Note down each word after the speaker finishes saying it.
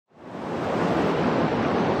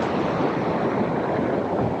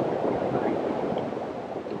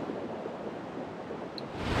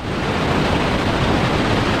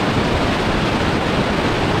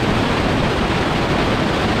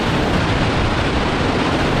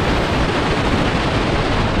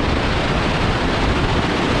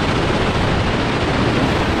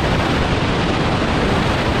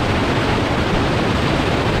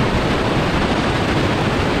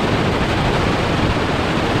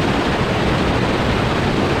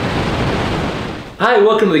Hi,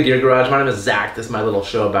 welcome to the Gear Garage. My name is Zach. This is my little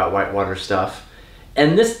show about whitewater stuff.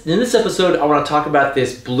 And in this episode, I want to talk about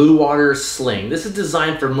this Bluewater Sling. This is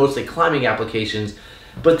designed for mostly climbing applications,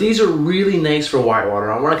 but these are really nice for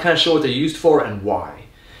whitewater. I want to kind of show what they're used for and why.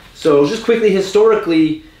 So just quickly,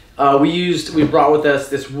 historically, we brought with us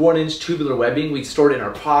this 1-inch tubular webbing. We stored it in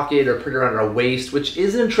our pocket or put it around our waist, which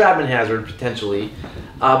is an entrapment hazard potentially.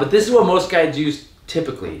 But this is what most guys use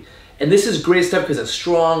typically. And this is great stuff because it's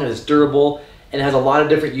strong and it's durable and it has a lot of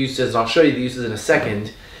different uses. And I'll show you the uses in a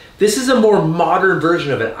second. This is a more modern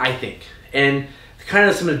version of it, I think. And kind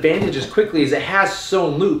of some advantages quickly is it has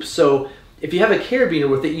sewn loops. So if you have a carabiner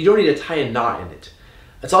with it, you don't need to tie a knot in it.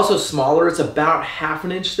 It's also smaller. It's about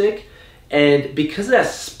 1/2 inch thick. And because it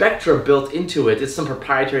has spectra built into it, it's some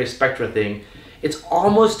proprietary spectra thing, it's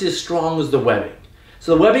almost as strong as the webbing.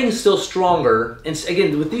 So the webbing is still stronger. And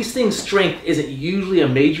again, with these things, strength isn't usually a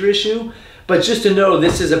major issue, but just to know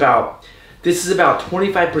this is about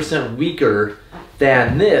 25% weaker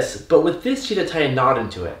than this, but with this you have to tie a knot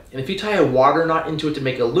into it. And if you tie a water knot into it to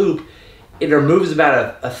make a loop, it removes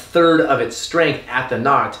about a third of its strength at the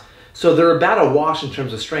knot. So they're about a wash in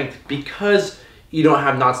terms of strength because you don't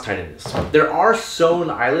have knots tied in this. There are sewn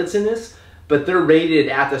eyelets in this, but they're rated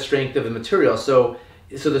at the strength of the material. So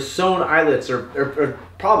the sewn eyelets are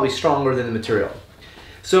probably stronger than the material.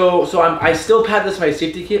 So I still pad this in my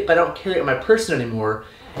safety kit, but I don't carry it in my person anymore.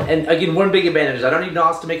 And again, one big advantage is I don't need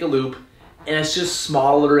knots to make a loop, and it's just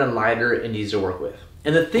smaller and lighter and easier to work with.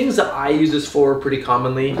 And the things that I use this for pretty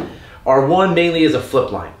commonly are, one, mainly as a flip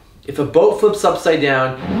line. If a boat flips upside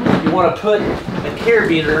down, you want to put a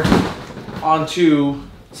carabiner onto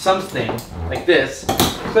something like this,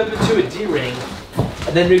 clip it to a D-ring,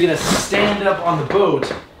 and then you're going to stand up on the boat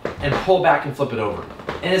and pull back and flip it over.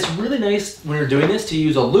 And it's really nice when you're doing this to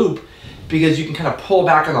use a loop because you can kind of pull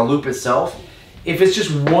back on the loop itself. If it's just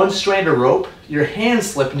one strand of rope, your hands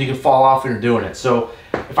slip and you can fall off when you're doing it. So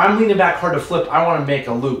if I'm leaning back hard to flip, I want to make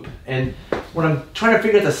a loop. And when I'm trying to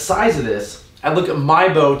figure out the size of this, I look at my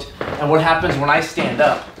boat and what happens when I stand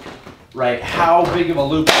up, right? How big of a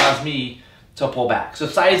loop allows me to pull back. So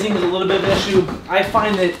sizing is a little bit of an issue. I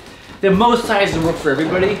find that most sizes work for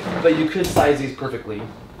everybody, but you could size these perfectly.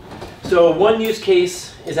 So one use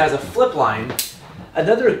case is as a flip line.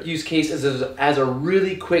 Another use case is as a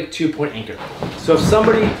really quick 2-point anchor. So if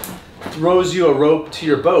somebody throws you a rope to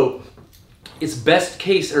your boat, it's best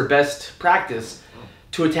case or best practice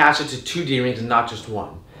to attach it to 2 D-rings and not just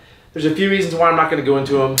one. There's a few reasons why I'm not going to go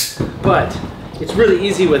into them, but it's really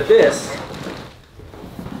easy with this.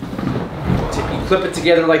 You clip it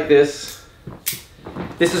together like this.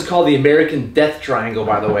 This is called the American Death Triangle,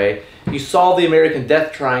 by the way. You solve the American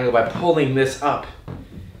Death Triangle by pulling this up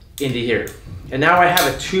into here. And now I have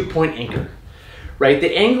a 2-point anchor, right?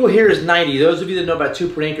 The angle here is 90. Those of you that know about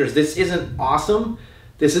 2-point anchors, this isn't awesome.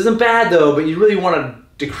 This isn't bad though, but you really want to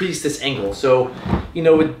decrease this angle. So, you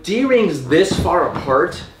know, with D-rings this far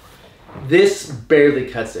apart, this barely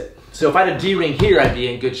cuts it. So if I had a D-ring here, I'd be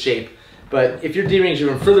in good shape. But if your D-rings are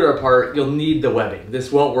even further apart, you'll need the webbing.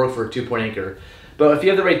 This won't work for a 2-point anchor. But if you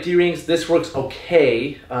have the right D-rings, this works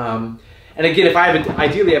okay. And again, if I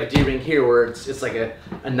ideally have a D-ring here where it's like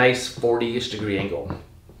a nice 40-ish degree angle.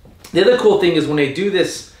 The other cool thing is when I do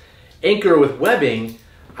this anchor with webbing,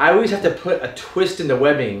 I always have to put a twist in the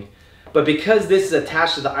webbing, but because this is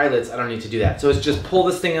attached to the eyelets, I don't need to do that. So it's just pull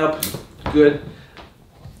this thing up, good.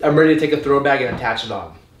 I'm ready to take a throw bag and attach it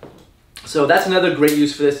on. So that's another great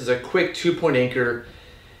use for this, is a quick 2-point anchor.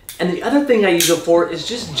 And the other thing I use it for is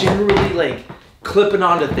just generally like clipping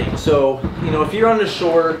onto things. So, you know, if you're on the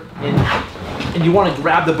shore and you want to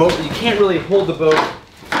grab the boat, but you can't really hold the boat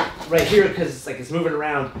right here because it's moving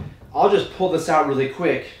around, I'll just pull this out really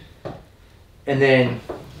quick and then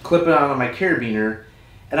clip it on my carabiner,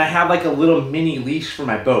 and I have like a little mini leash for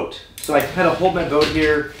my boat. So I kind of hold my boat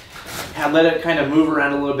here and let it kind of move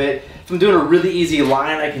around a little bit. If I'm doing a really easy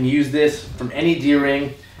line, I can use this from any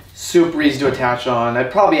D-ring. Super easy to attach on. I'd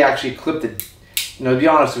probably actually clip the, you know, to be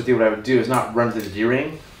honest with you, what I would do is not run through the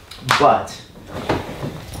D-ring, but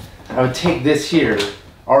I would take this here,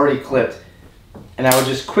 already clipped, and I would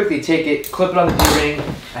just quickly take it, clip it on the D-ring,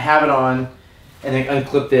 I have it on, and then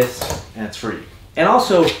unclip this, and it's free. And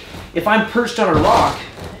also, if I'm perched on a rock,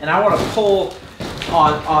 and I want to pull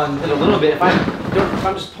on it a little bit, if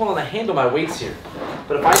I'm just pulling on the handle, my weight's here.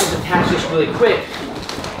 But if I just attach this really quick,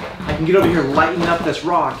 I can get over here, lighten up this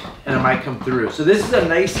rock, and it might come through. So this is a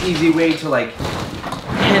nice, easy way to like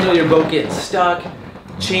handle your boat getting stuck,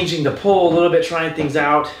 changing the pull a little bit, trying things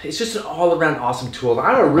out. It's just an all-around awesome tool.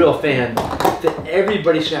 I'm a real fan that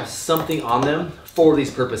everybody should have something on them for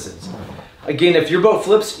these purposes. Again, if your boat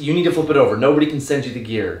flips, you need to flip it over. Nobody can send you the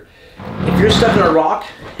gear. If you're stuck in a rock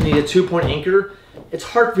and you need a 2-point anchor, it's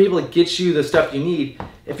hard for people to get you the stuff you need.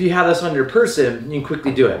 If you have this on your person, you can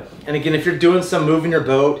quickly do it. And again, if you're doing some move in your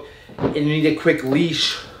boat and you need a quick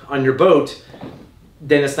leash on your boat,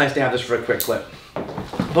 then it's nice to have this for a quick clip.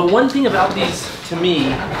 But one thing about these, to me,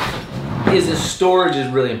 is the storage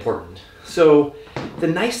is really important. So the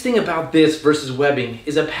nice thing about this versus webbing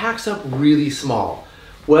is it packs up really small.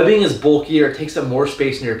 Webbing is bulkier, it takes up more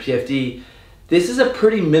space in your PFD. This is a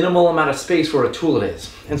pretty minimal amount of space for a tool it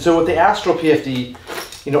is. And so with the Astral PFD,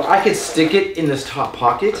 you know, I could stick it in this top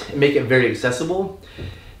pocket and make it very accessible.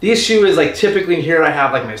 The issue is, like, typically in here I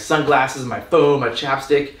have like my sunglasses, my phone, my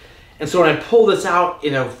chapstick. And so when I pull this out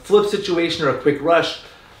in a flip situation or a quick rush,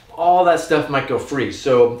 all that stuff might go free.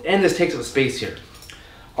 So, and this takes up space here.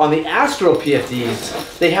 On the Astral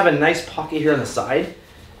PFDs, they have a nice pocket here on the side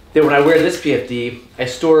that when I wear this PFD, I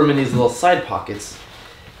store them in these little side pockets.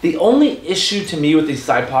 The only issue to me with these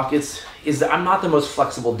side pockets is that I'm not the most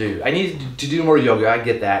flexible dude. I need to do more yoga, I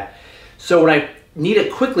get that. So when I need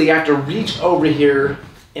it quickly, I have to reach over here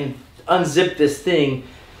and unzip this thing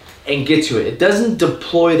and get to it. It doesn't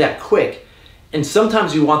deploy that quick. And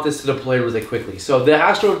sometimes you want this to deploy really quickly. So the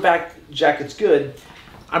Astral back jacket's good.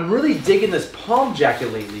 I'm really digging this palm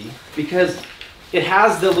jacket lately because it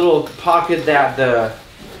has the little pocket that the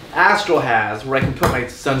Astral has where I can put my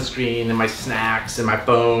sunscreen and my snacks and my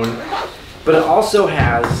phone, but it also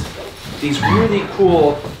has these really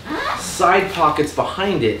cool side pockets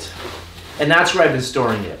behind it, and that's where I've been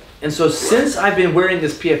storing it. And so since I've been wearing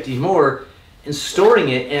this PFD more and storing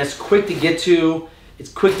it, and it's quick to get to,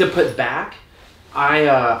 it's quick to put back,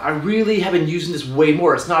 I really have been using this way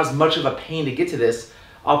more. It's not as much of a pain to get to this.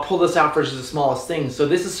 I'll pull this out versus the smallest thing. So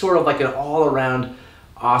this is sort of like an all-around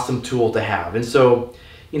awesome tool to have. And so,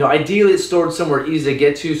 you know, ideally it's stored somewhere easy to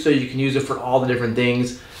get to so you can use it for all the different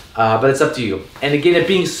things, but it's up to you. And again, it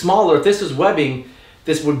being smaller, if this was webbing,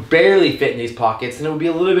 this would barely fit in these pockets and it would be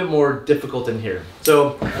a little bit more difficult in here.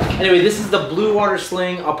 So anyway, this is the Bluewater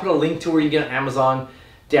Sling. I'll put a link to where you get on Amazon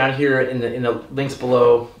down here in the links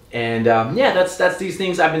below. And yeah, that's these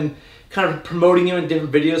things. I've been kind of promoting them in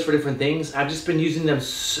different videos for different things. I've just been using them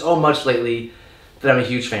so much lately that I'm a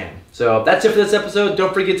huge fan. So that's it for this episode.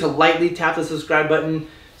 Don't forget to lightly tap the subscribe button,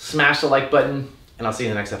 smash the like button, and I'll see you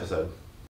in the next episode.